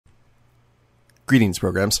Greetings,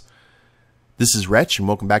 programs. This is Wretch, and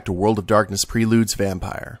welcome back to World of Darkness Preludes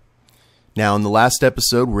Vampire. Now, in the last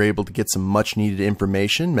episode, we were able to get some much-needed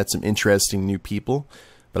information, met some interesting new people,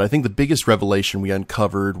 but I think the biggest revelation we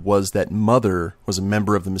uncovered was that Mother was a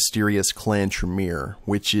member of the mysterious clan Tremere,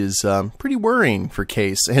 which is pretty worrying for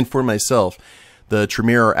Case and for myself. The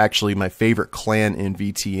Tremere are actually my favorite clan in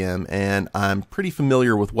VTM, and I'm pretty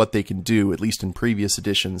familiar with what they can do, at least in previous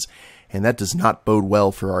editions, and that does not bode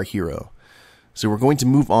well for our hero. So we're going to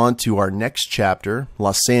move on to our next chapter,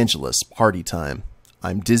 Los Angeles, Party Time.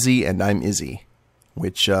 I'm Dizzy and I'm Izzy,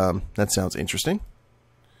 which, that sounds interesting.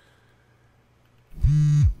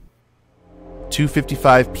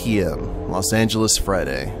 2:55 p.m., Los Angeles,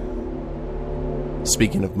 Friday.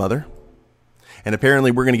 Speaking of Mother. And apparently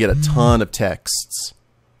we're going to get a ton of texts.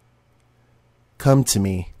 Come to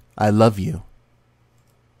me. I love you.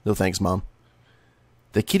 No thanks, Mom.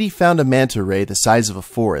 The kitty found a manta ray the size of a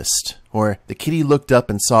forest. Or the kitty looked up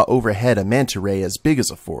and saw overhead a manta ray as big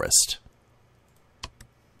as a forest.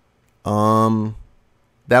 That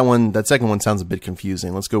second one sounds a bit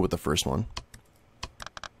confusing. Let's go with the first one.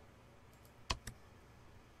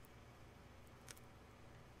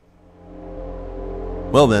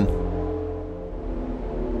 Well then.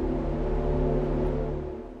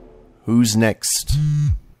 Who's next?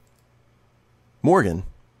 Morgan.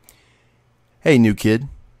 Hey, new kid.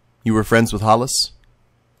 You were friends with Hollis?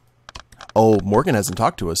 Oh, Morgan hasn't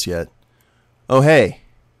talked to us yet. Oh, hey.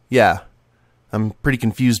 Yeah. I'm pretty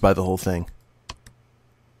confused by the whole thing.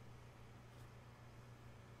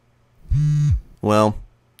 Well,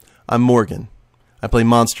 I'm Morgan. I play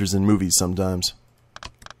monsters in movies sometimes.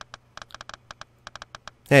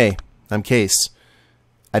 Hey, I'm Case.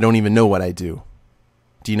 I don't even know what I do.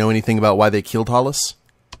 Do you know anything about why they killed Hollis?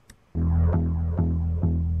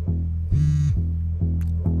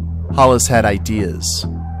 Hollis had ideas.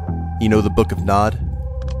 You know the Book of Nod?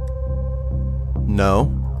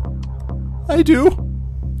 No. I do.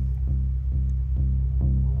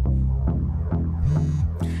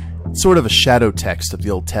 It's sort of a shadow text of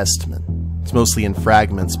the Old Testament. It's mostly in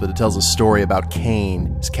fragments, but it tells a story about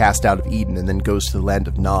Cain is cast out of Eden and then goes to the land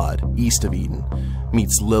of Nod, east of Eden,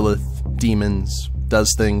 meets Lilith, demons,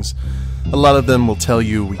 does things. A lot of them will tell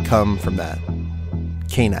you we come from that.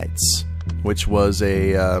 Cainites, which was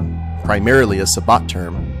primarily a Sabbat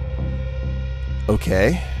term.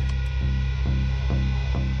 Okay.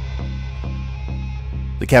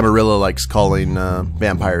 The Camarilla likes calling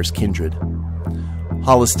vampires kindred.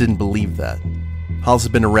 Hollis didn't believe that. Hollis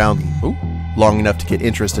had been around long enough to get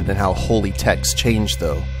interested in how holy texts change,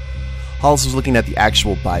 though. Hollis was looking at the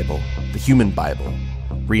actual Bible, the human Bible,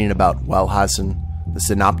 reading about Walhassan, the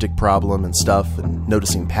synoptic problem and stuff, and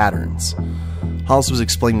noticing patterns. Hollis was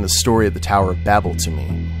explaining the story of the Tower of Babel to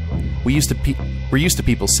me. We're used to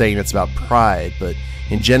people saying it's about pride, but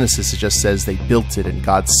in Genesis it just says they built it and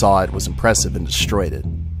God saw it was impressive and destroyed it.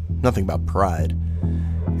 Nothing about pride.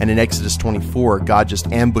 And in Exodus 24, God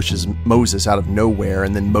just ambushes Moses out of nowhere,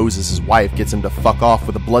 and then Moses' wife gets him to fuck off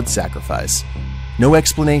with a blood sacrifice. No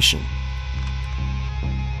explanation.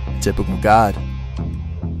 Typical God.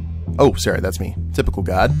 Oh, sorry, that's me. Typical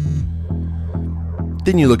God.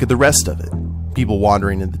 Then you look at the rest of it. People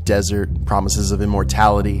wandering in the desert, promises of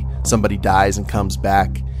immortality, somebody dies and comes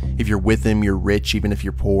back. If you're with him, you're rich even if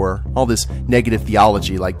you're poor. All this negative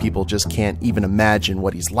theology like people just can't even imagine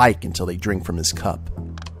what he's like until they drink from his cup.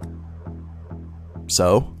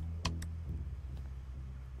 So?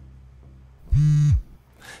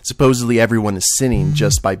 Supposedly everyone is sinning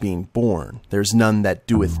just by being born. There's none that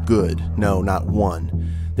doeth good, no, not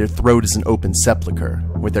one. Their throat is an open sepulchre.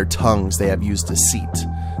 With their tongues they have used deceit.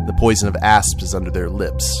 The poison of asps is under their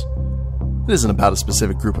lips. It isn't about a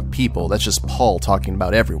specific group of people, that's just Paul talking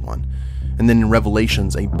about everyone. And then in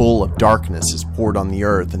Revelations, a bowl of darkness is poured on the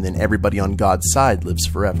earth, and then everybody on God's side lives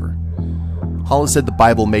forever. Hollis said the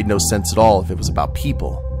Bible made no sense at all if it was about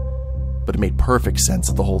people, but it made perfect sense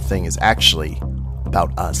that the whole thing is actually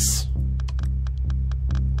about us.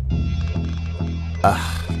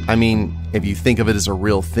 I mean, if you think of it as a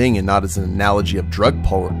real thing and not as an analogy of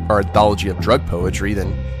anthology of drug poetry,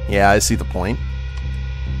 then yeah, I see the point.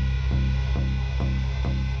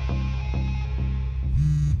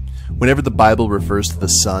 Whenever the Bible refers to the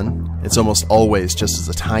sun, it's almost always just as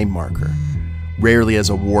a time marker, rarely as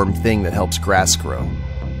a warm thing that helps grass grow.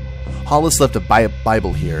 Hollis left a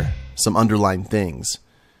Bible here, some underlined things.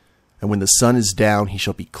 And when the sun is down, he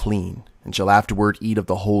shall be clean, and shall afterward eat of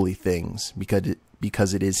the holy things,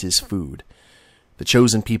 because it is his food. The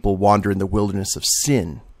chosen people wander in the wilderness of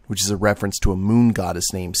sin, which is a reference to a moon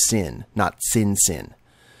goddess named Sin, not Sin.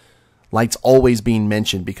 Light's always being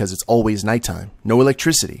mentioned because it's always nighttime, no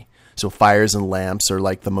electricity. so fires and lamps are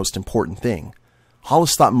like the most important thing.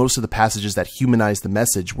 Hollis thought most of the passages that humanized the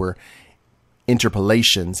message were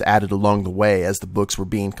interpolations added along the way as the books were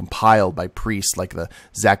being compiled by priests like the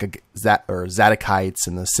Zadokites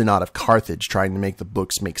and the Synod of Carthage, trying to make the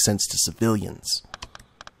books make sense to civilians.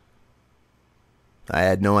 I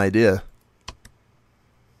had no idea.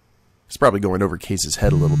 It's probably going over Case's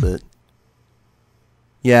head a little bit.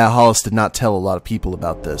 Yeah, Hollis did not tell a lot of people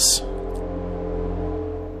about this.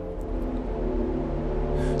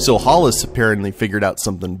 So Hollis apparently figured out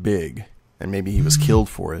something big, and maybe he was killed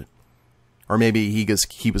for it. Or maybe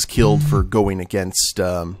he was killed for going against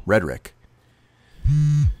Rhetoric.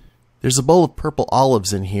 There's a bowl of purple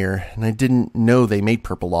olives in here, and I didn't know they made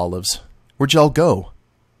purple olives. Where'd y'all go?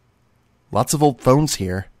 Lots of old phones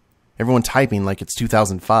here. Everyone typing like it's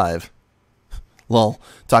 2005. Lol,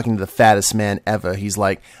 talking to the fattest man ever, he's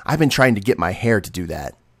like, I've been trying to get my hair to do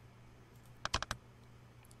that.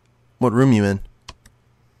 What room you in?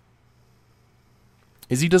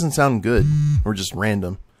 Izzy doesn't sound good, or just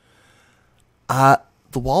random.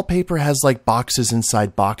 The wallpaper has like boxes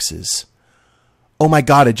inside boxes. Oh my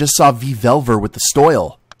god, I just saw V. Velver with the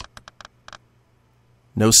Stoyle.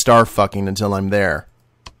 No star fucking until I'm there.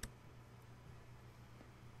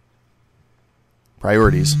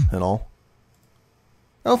 Priorities and all.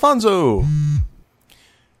 Alfonso!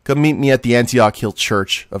 Come meet me at the Antioch Hill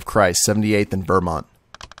Church of Christ, 78th and Vermont.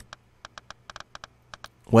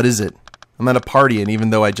 What is it? I'm at a party, and even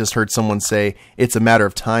though I just heard someone say it's a matter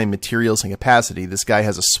of time, materials, and capacity, this guy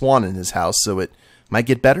has a swan in his house, so it might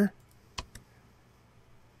get better?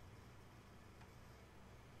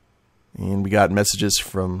 And we got messages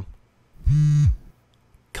from...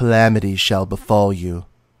 Calamity shall befall you,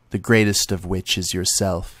 the greatest of which is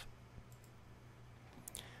yourself.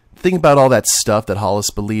 The thing about all that stuff that Hollis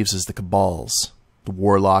believes is the Cabals, the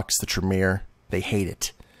Warlocks, the Tremere. They hate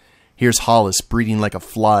it. Here's Hollis breeding like a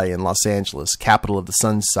fly in Los Angeles, capital of the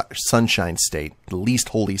Sunshine State, the least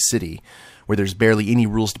holy city, where there's barely any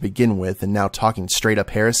rules to begin with, and now talking straight up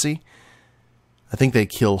heresy? I think they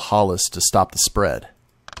killed Hollis to stop the spread.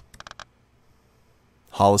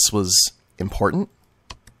 Hollis was important?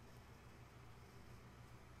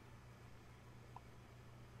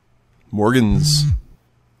 Morgan's...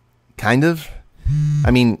 kind of? I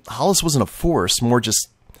mean, Hollis wasn't a force, more just...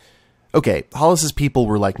 Okay, Hollis's people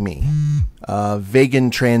were like me.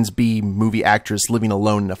 Vegan trans B movie actress living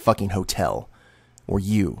alone in a fucking hotel. Or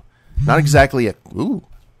you. Not exactly a... Ooh.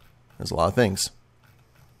 There's a lot of things.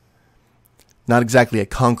 Not exactly a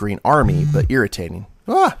conquering army, but irritating.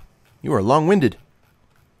 Ah! You are long-winded.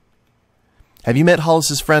 Have you met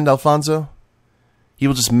Hollis's friend, Alfonso? He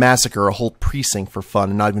will just massacre a whole precinct for fun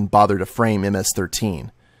and not even bother to frame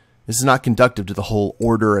MS-13. This is not conducive to the whole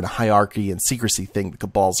order and hierarchy and secrecy thing the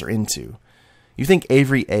Cabals are into. You think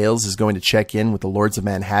Avery Ailes is going to check in with the Lords of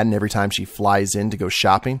Manhattan every time she flies in to go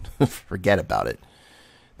shopping? Forget about it.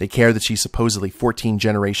 They care that she's supposedly 14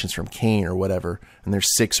 generations from Cain or whatever, and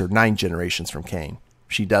there's 6 or 9 generations from Cain.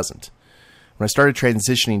 She doesn't. When I started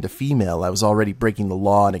transitioning to female, I was already breaking the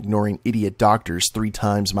law and ignoring idiot doctors 3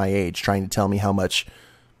 times my age trying to tell me how much,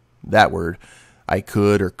 that word, I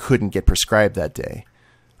could or couldn't get prescribed that day.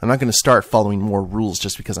 I'm not going to start following more rules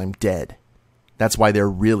just because I'm dead. That's why they're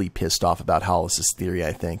really pissed off about Hollis's theory,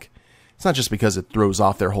 I think. It's not just because it throws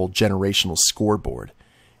off their whole generational scoreboard.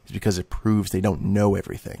 It's because it proves they don't know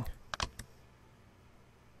everything.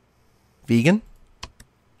 Vegan?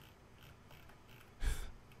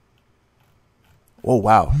 Oh,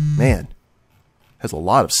 wow. Man. Has a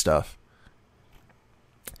lot of stuff.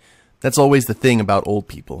 That's always the thing about old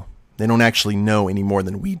people. They don't actually know any more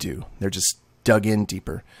than we do. They're just dug in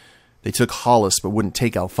deeper. They took Hollis but wouldn't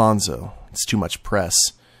take Alfonso. It's too much press.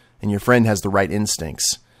 And your friend has the right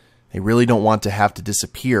instincts. They really don't want to have to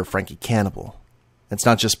disappear Frankie Cannibal. That's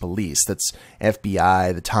not just police. That's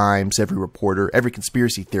FBI, the Times, every reporter, every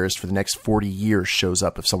conspiracy theorist for the next 40 years shows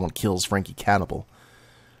up if someone kills Frankie Cannibal.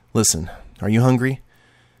 Listen, are you hungry?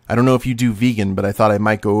 I don't know if you do vegan, but I thought I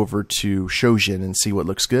might go over to Shojin and see what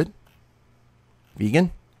looks good.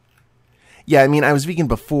 Vegan? Yeah, I mean, I was vegan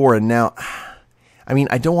before and now... I mean,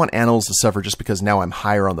 I don't want animals to suffer just because now I'm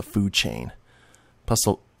higher on the food chain. Plus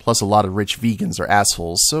a lot of rich vegans are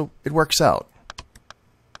assholes, so it works out.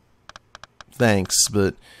 Thanks,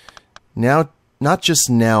 but now, not just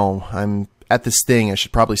now, I'm at this thing, I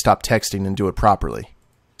should probably stop texting and do it properly.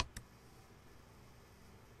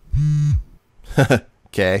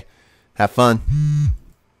 Okay, have fun.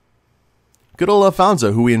 Good old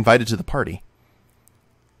Alfonso, who we invited to the party.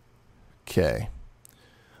 Okay.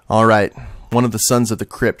 Alright, one of the Sons of the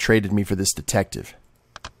Crypt traded me for this detective.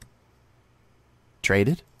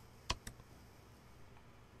 Traded?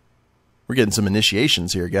 We're getting some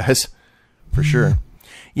initiations here, guys. For sure.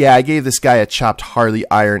 Yeah, I gave this guy a chopped Harley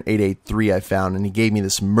Iron 883 I found, and he gave me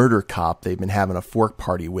this murder cop they've been having a fork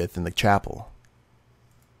party with in the chapel.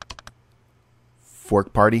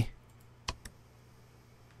 Fork party?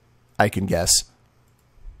 I can guess.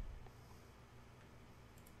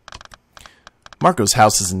 Marco's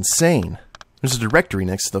house is insane. There's a directory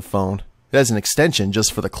next to the phone. It has an extension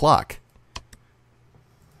just for the clock.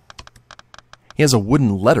 He has a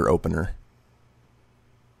wooden letter opener.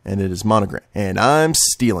 And it is monogrammed. And I'm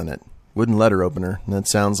stealing it. Wooden letter opener. That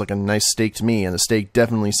sounds like a nice steak to me, and the steak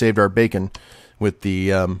definitely saved our bacon with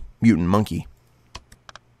the mutant monkey.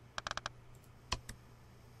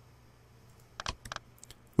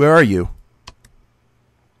 Where are you?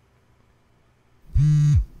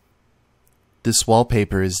 This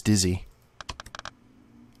wallpaper is dizzy.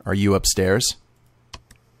 Are you upstairs?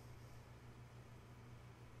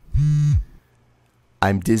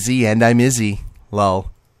 I'm dizzy and I'm Izzy. Lol.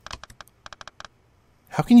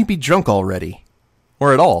 How can you be drunk already?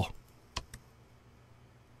 Or at all?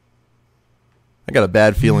 I got a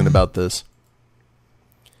bad feeling about this.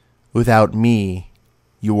 Without me,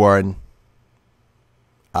 you are an...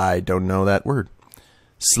 I don't know that word.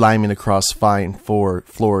 Sliming across fine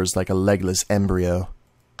floors like a legless embryo.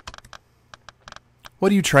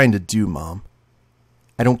 What are you trying to do, Mom?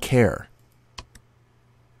 I don't care.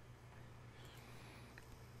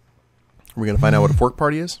 We're going to find out what a fork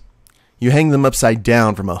party is? You hang them upside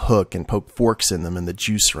down from a hook and poke forks in them and the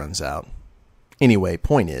juice runs out. Anyway,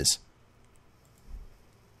 point is...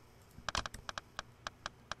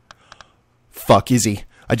 Fuck, Izzy.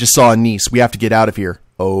 I just saw a niece. We have to get out of here.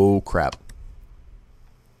 Oh, crap.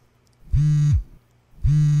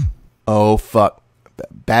 Oh, fuck.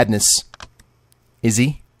 Badness.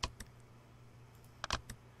 Izzy?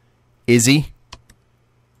 Izzy?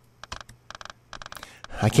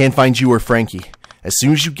 I can't find you or Frankie. As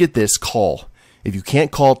soon as you get this, call. If you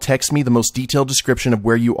can't call, text me the most detailed description of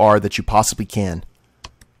where you are that you possibly can.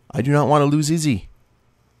 I do not want to lose Izzy.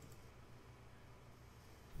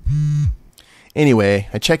 Anyway,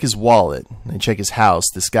 I check his wallet. I check his house.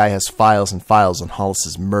 This guy has files and files on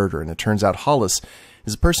Hollis's murder, and it turns out Hollis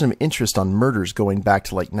is a person of interest on murders going back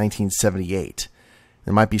to like 1978.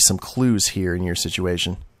 There might be some clues here in your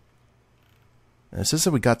situation. It says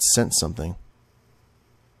that we got sent something.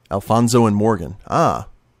 Alfonso and Morgan. Ah.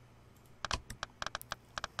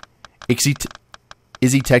 Izzy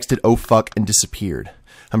texted, "Oh fuck," and disappeared.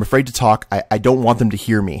 I'm afraid to talk. I don't want them to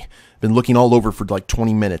hear me. Been looking all over for like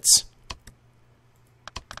 20 minutes.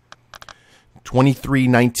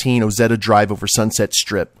 2319 Ozetta Drive over Sunset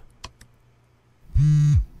Strip.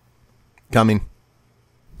 Coming.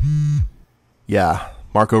 Yeah,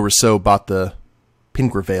 Marco Rousseau bought the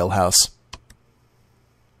Pinkervale house.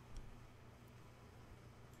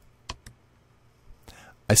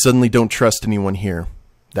 I suddenly don't trust anyone here.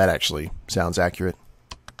 That actually sounds accurate.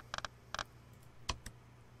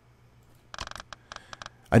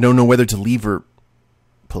 I don't know whether to leave or...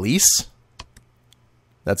 Police?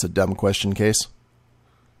 That's a dumb question, Case.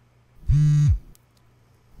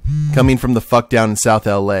 Coming from the fuck down in South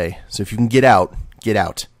LA, so if you can get out, get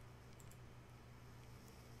out.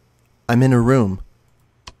 I'm in a room.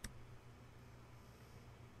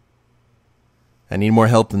 I need more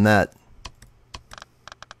help than that.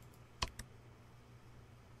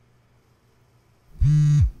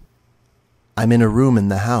 I'm in a room in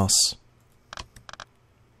the house.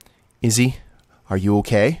 Izzy, are you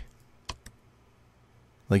okay?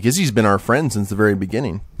 Like, Izzy's been our friend since the very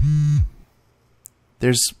beginning.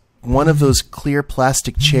 There's one of those clear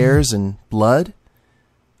plastic chairs and blood.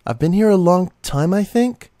 I've been here a long time, I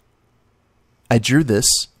think. I drew this.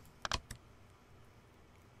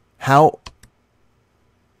 How...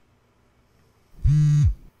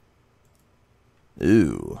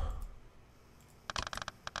 Ooh.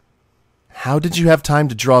 How did you have time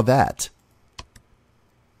to draw that?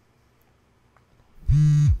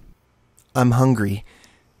 I'm hungry.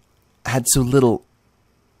 I had so little.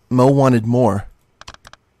 Mo wanted more.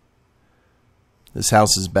 This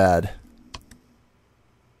house is bad.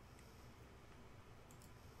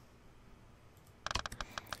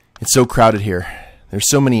 It's so crowded here. There's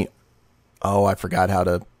so many... Oh, I forgot how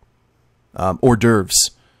to... hors d'oeuvres.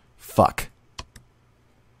 Fuck.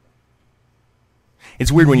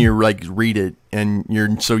 It's weird when you like read it and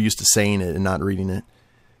you're so used to saying it and not reading it.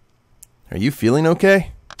 Are you feeling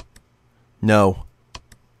okay? No.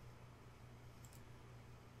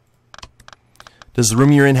 Does the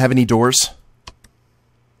room you're in have any doors?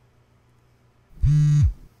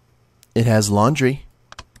 It has laundry.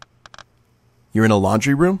 You're in a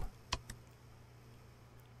laundry room?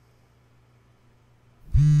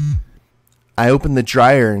 I opened the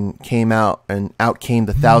dryer and came out, and out came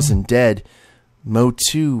the 1,000 dead. Mo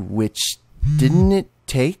 2, which didn't it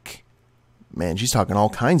take? Man, she's talking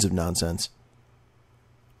all kinds of nonsense.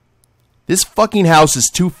 This fucking house is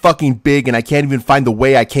too fucking big and I can't even find the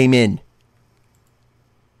way I came in.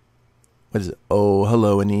 What is it? Oh,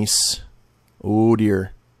 hello, Anise. Oh,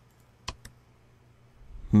 dear.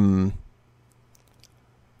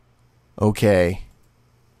 Okay.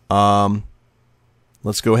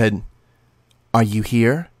 Let's go ahead. Are you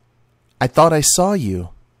here? I thought I saw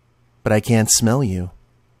you, but I can't smell you.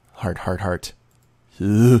 Heart, heart, heart.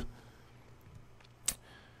 Ugh.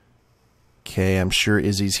 Okay, I'm sure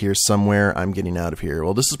Izzy's here somewhere. I'm getting out of here.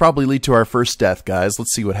 Well, this will probably lead to our first death, guys.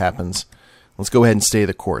 Let's see what happens. Let's go ahead and stay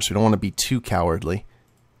the course. We don't want to be too cowardly.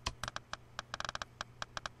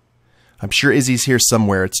 I'm sure Izzy's here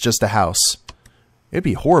somewhere. It's just a house. It'd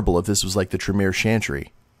be horrible if this was like the Tremere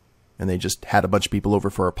Chantry, and they just had a bunch of people over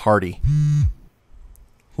for a party.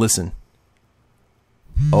 Listen.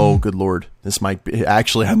 Oh, good lord. This might be...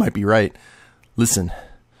 Actually, I might be right. Listen.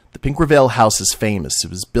 The Pink Reveal house is famous. It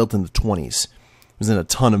was built in the 20s. It was in a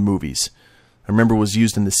ton of movies. I remember it was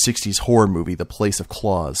used in the 60s horror movie, The Place of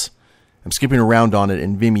Claws. I'm skipping around on it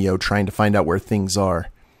in Vimeo trying to find out where things are.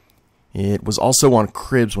 It was also on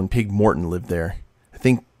Cribs when Pig Morton lived there. I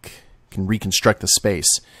think I can reconstruct the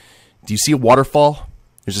space. Do you see a waterfall?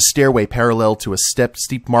 There's a stairway parallel to a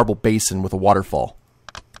steep marble basin with a waterfall.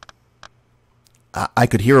 I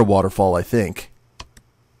could hear a waterfall, I think.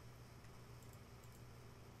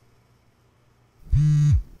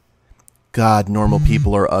 God, normal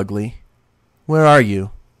people are ugly. Where are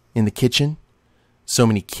you? In the kitchen? So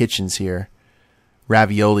many kitchens here.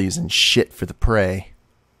 Raviolis and shit for the prey.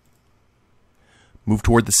 Move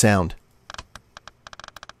toward the sound.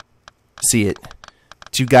 See it.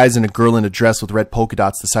 2 guys and a girl in a dress with red polka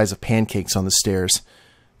dots the size of pancakes on the stairs.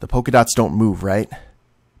 The polka dots don't move, right?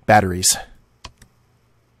 Batteries.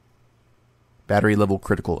 Battery level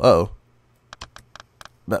critical. Uh-oh.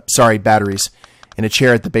 Sorry, batteries. In a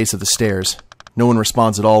chair at the base of the stairs. No one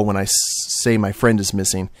responds at all when I say my friend is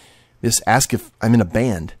missing. Just ask if I'm in a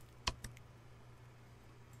band.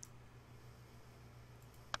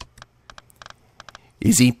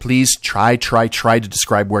 Izzy, please try to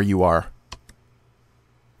describe where you are.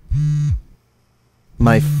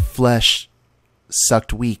 My flesh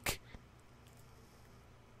sucked weak.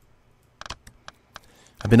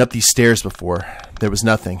 I've been up these stairs before. There was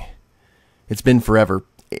nothing. It's been forever.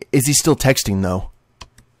 Is he still texting, though?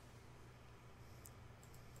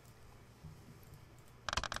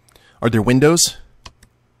 Are there windows?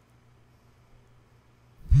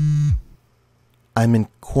 I'm in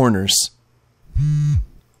corners.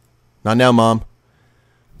 Not now, Mom.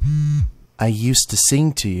 I used to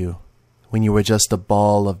sing to you when you were just a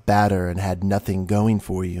ball of batter and had nothing going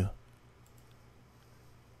for you.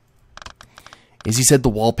 Izzy said the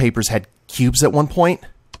wallpapers had cubes at one point?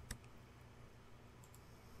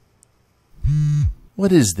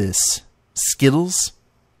 What is this? Skittles?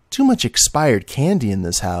 Too much expired candy in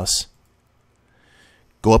this house.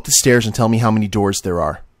 Go up the stairs and tell me how many doors there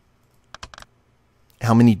are.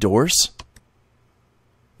 How many doors?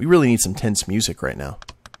 We really need some tense music right now.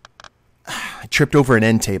 I tripped over an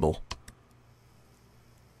end table.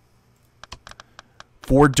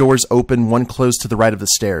 4 doors open, 1 closed to the right of the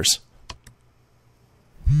stairs.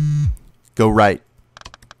 Go right.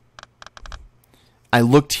 I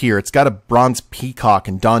looked here. It's got a bronze peacock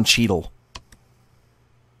and Don Cheadle.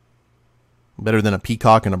 Better than a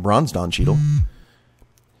peacock and a bronze Don Cheadle.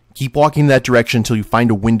 Keep walking that direction until you find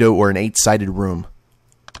a window or an 8-sided room.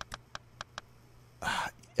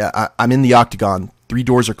 I'm in the octagon. 3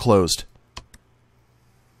 doors are closed.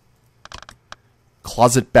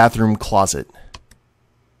 Closet, bathroom, closet.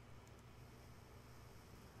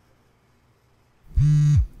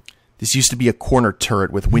 This used to be a corner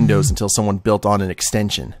turret with windows until someone built on an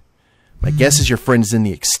extension. My guess is your friend is in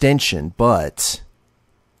the extension, but...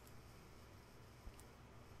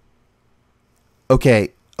 Okay,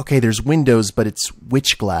 there's windows, but it's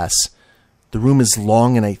witch glass. The room is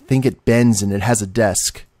long and I think it bends and it has a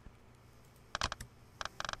desk.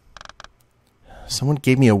 Someone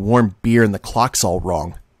gave me a warm beer and the clock's all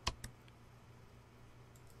wrong.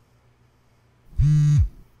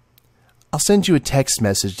 I'll send you a text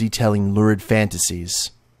message detailing lurid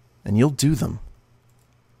fantasies, and you'll do them.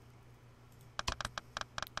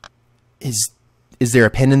 Is there a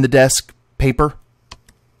pen in the desk? Paper?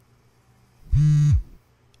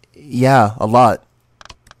 Yeah, a lot.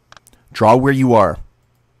 Draw where you are.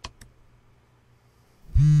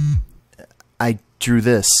 I drew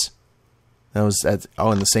this. That was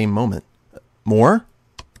in the same moment. More?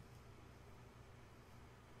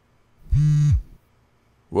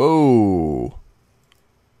 Whoa.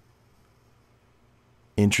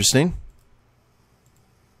 Interesting.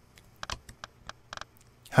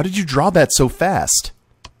 How did you draw that so fast?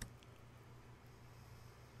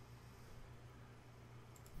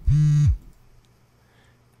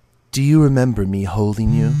 Do you remember me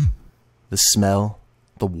holding you? The smell,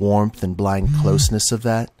 the warmth and blind closeness of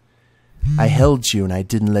that? I held you and I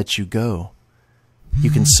didn't let you go. You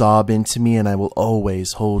can sob into me and I will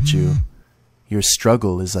always hold you. Your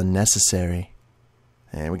struggle is unnecessary.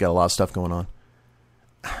 And we got a lot of stuff going on.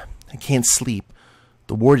 I can't sleep.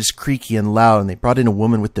 The ward is creaky and loud and they brought in a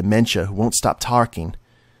woman with dementia who won't stop talking.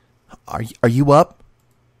 Are you up?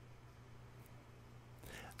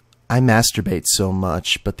 I masturbate so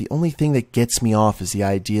much, but the only thing that gets me off is the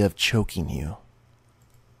idea of choking you.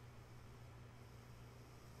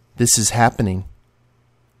 This is happening.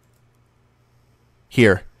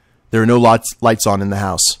 Here, there are no lights on in the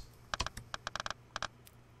house.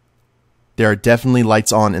 There are definitely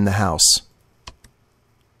lights on in the house.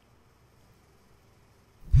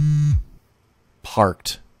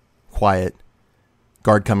 Parked. Quiet.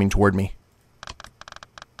 Guard coming toward me.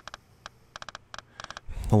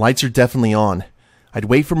 The lights are definitely on. I'd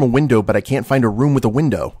wait from a window, but I can't find a room with a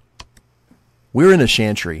window. We're in a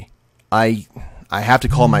chantry. I have to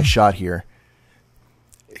call my shot here.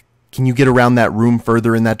 Can you get around that room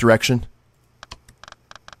further in that direction?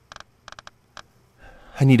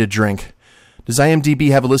 I need a drink. Does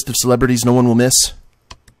IMDb have a list of celebrities no one will miss?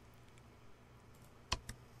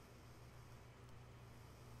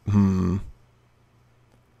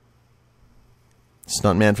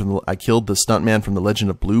 Stuntman from I killed the stuntman from The Legend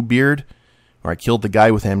of Bluebeard, or I killed the guy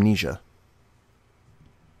with amnesia.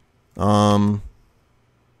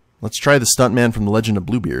 Let's try the stuntman from The Legend of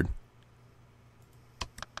Bluebeard.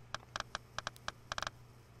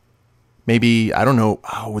 Maybe, I don't know,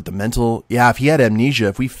 with the mental... Yeah, if he had amnesia,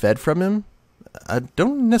 if we fed from him, I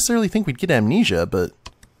don't necessarily think we'd get amnesia, but...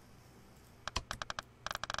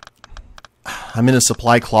 I'm in a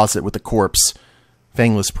supply closet with a corpse.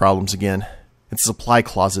 Fangless problems again. It's a supply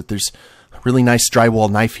closet. There's a really nice drywall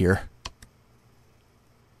knife here.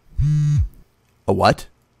 A what?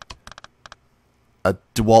 A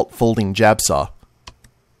DeWalt folding jab saw.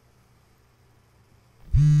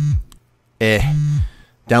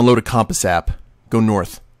 Download a compass app. Go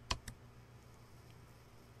north.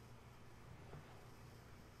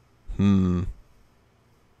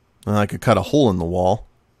 I could cut a hole in the wall.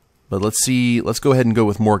 But let's see. Let's go ahead and go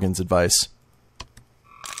with Morgan's advice.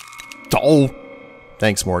 Oh!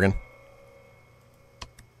 Thanks, Morgan.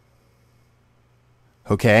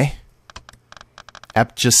 Okay.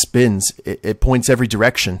 App just spins. It points every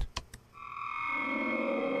direction.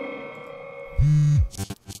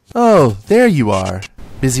 Oh, there you are.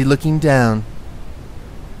 Busy looking down.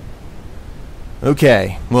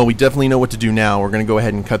 Okay. Well, we definitely know what to do now. We're going to go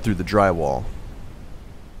ahead and cut through the drywall.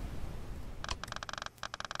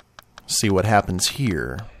 See what happens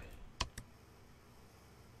here.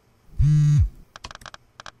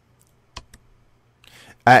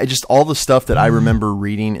 Just all the stuff that I remember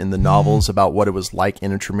reading in the novels about what it was like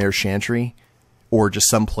in a Tremere Chantry, or just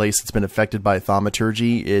some place that's been affected by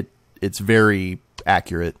thaumaturgy, it's very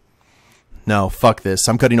accurate. No, fuck this.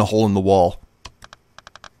 I'm cutting a hole in the wall.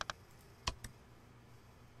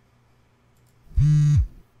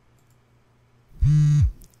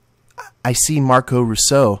 I see Marco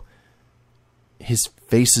Rousseau. His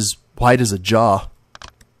face is white as a jaw.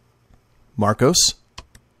 Marcos?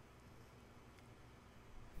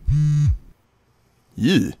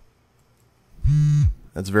 Yeah.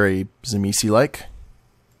 That's very Zamisi-like.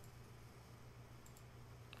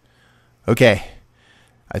 Okay.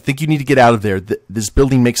 I think you need to get out of there. This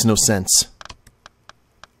building makes no sense.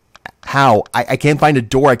 How? I can't find a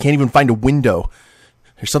door. I can't even find a window.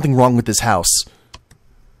 There's something wrong with this house.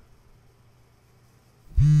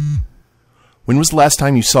 When was the last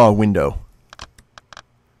time you saw a window?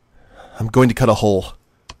 I'm going to cut a hole.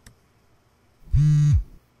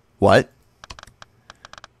 What?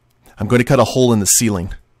 I'm going to cut a hole in the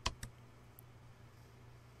ceiling.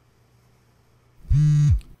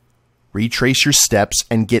 Retrace your steps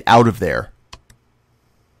and get out of there.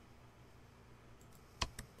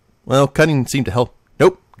 Well, cutting seemed to help.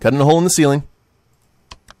 Nope, cutting a hole in the ceiling.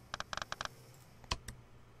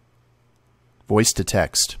 Voice to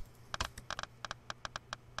text.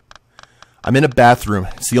 I'm in a bathroom.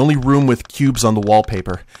 It's the only room with cubes on the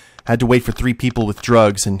wallpaper. I had to wait for 3 people with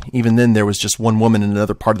drugs, and even then there was just one woman in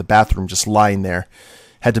another part of the bathroom just lying there.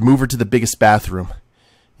 Had to move her to the biggest bathroom.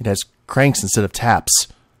 It has cranks instead of taps.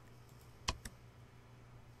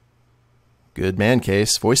 Good man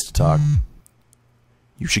case. Voice to talk.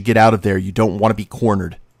 You should get out of there. You don't want to be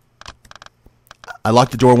cornered. I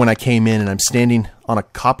locked the door when I came in, and I'm standing on a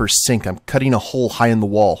copper sink. I'm cutting a hole high in the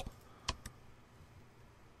wall.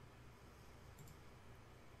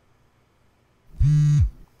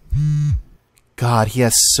 God, he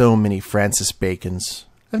has so many Francis Bacons.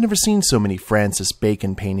 I've never seen so many Francis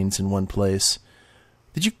Bacon paintings in one place.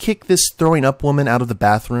 Did you kick this throwing up woman out of the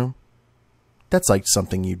bathroom? That's like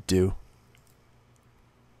something you'd do.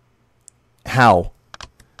 How?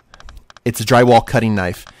 It's a drywall cutting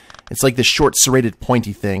knife. It's like this short serrated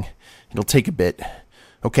pointy thing. It'll take a bit.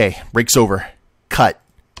 Okay, break's over. Cut.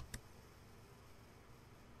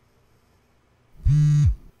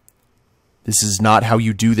 This is not how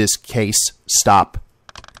you do this, Case. Stop.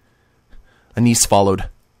 Anise followed.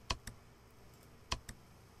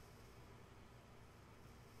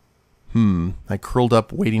 I curled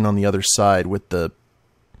up waiting on the other side with the...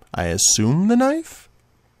 I assume the knife?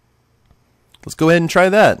 Let's go ahead and try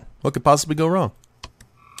that. What could possibly go wrong?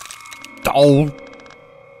 Oh,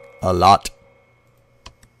 a lot.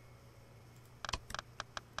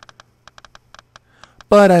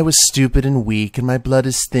 But I was stupid and weak, and my blood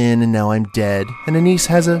is thin, and now I'm dead, and Anise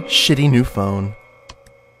has a shitty new phone.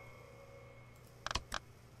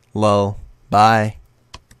 Lol. Bye.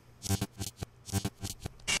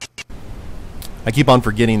 I keep on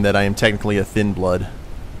forgetting that I am technically a thin blood.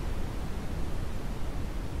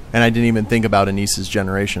 And I didn't even think about Anise's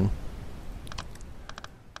generation.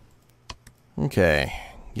 Okay.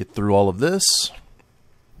 Get through all of this.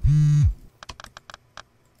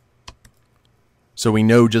 So we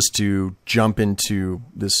know just to jump into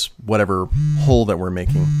this whatever hole that we're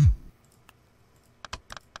making.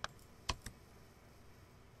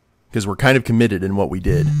 Because we're kind of committed in what we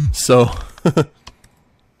did. So...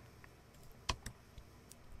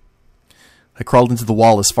 I crawled into the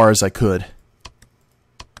wall as far as I could.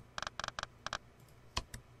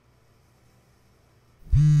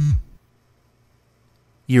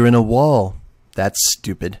 You're in a wall. That's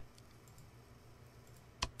stupid.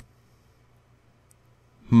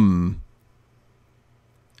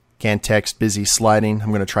 Can't text, busy sliding. I'm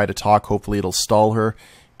going to try to talk. Hopefully it'll stall her.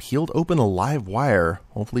 Peeled open a live wire.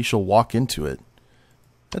 Hopefully she'll walk into it.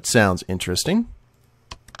 That sounds interesting.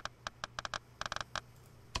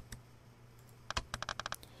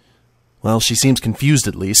 Well, she seems confused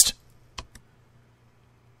at least.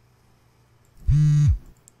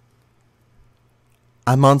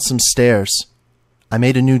 I'm on some stairs. I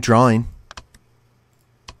made a new drawing. ...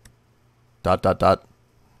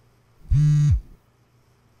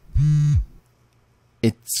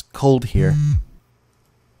 It's cold here.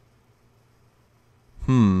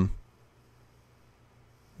 I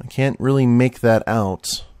can't really make that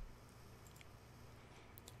out.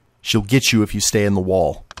 She'll get you if you stay in the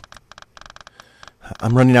wall.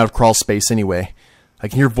 I'm running out of crawl space anyway. I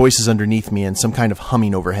can hear voices underneath me and some kind of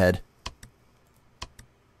humming overhead.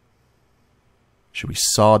 Should we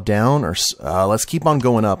saw down or... let's keep on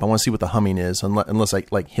going up. I want to see what the humming is, unless I,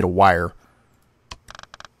 like, hit a wire.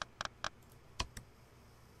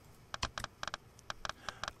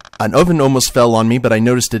 An oven almost fell on me, but I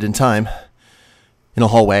noticed it in time. In a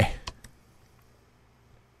hallway.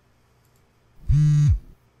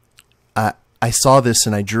 I saw this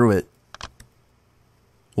and I drew it.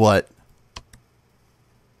 What?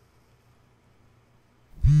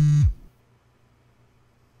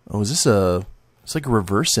 Oh, is this a... It's like a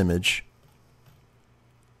reverse image.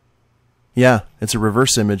 Yeah, it's a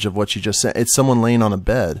reverse image of what you just said. It's someone laying on a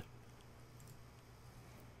bed.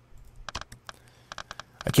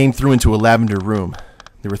 I came through into a lavender room.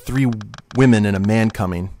 There were 3 women and a man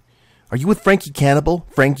coming. Are you with Frankie Cannibal?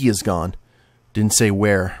 Frankie is gone. Didn't say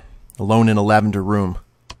where. Alone in a lavender room.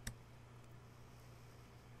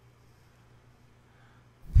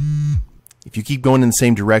 If you keep going in the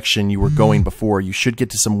same direction you were going before, you should get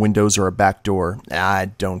to some windows or a back door. I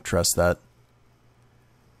don't trust that.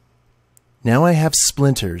 Now I have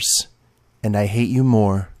splinters, and I hate you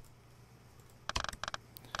more.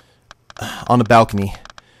 On a balcony.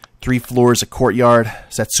 3 floors, a courtyard.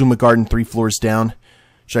 Satsuma Garden 3 floors down.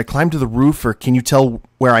 Should I climb to the roof, or can you tell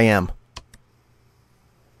where I am?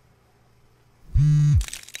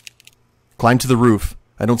 Climb to the roof.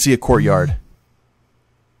 I don't see a courtyard.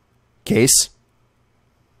 Case?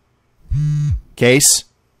 Case?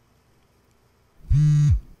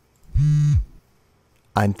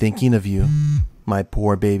 I'm thinking of you, my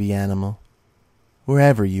poor baby animal,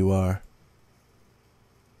 wherever you are.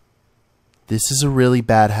 This is a really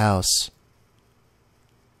bad house.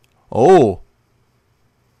 Oh.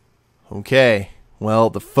 Okay. Well,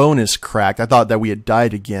 the phone is cracked. I thought that we had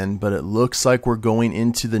died again, but it looks like we're going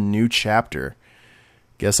into the new chapter.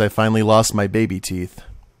 Guess I finally lost my baby teeth.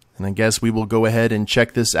 And I guess we will go ahead and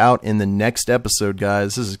check this out in the next episode,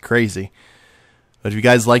 guys. This is crazy. But if you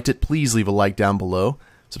guys liked it, please leave a like down below.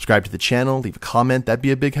 Subscribe to the channel, leave a comment. That'd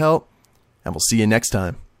be a big help. And we'll see you next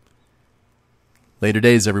time. Later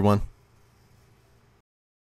days, everyone.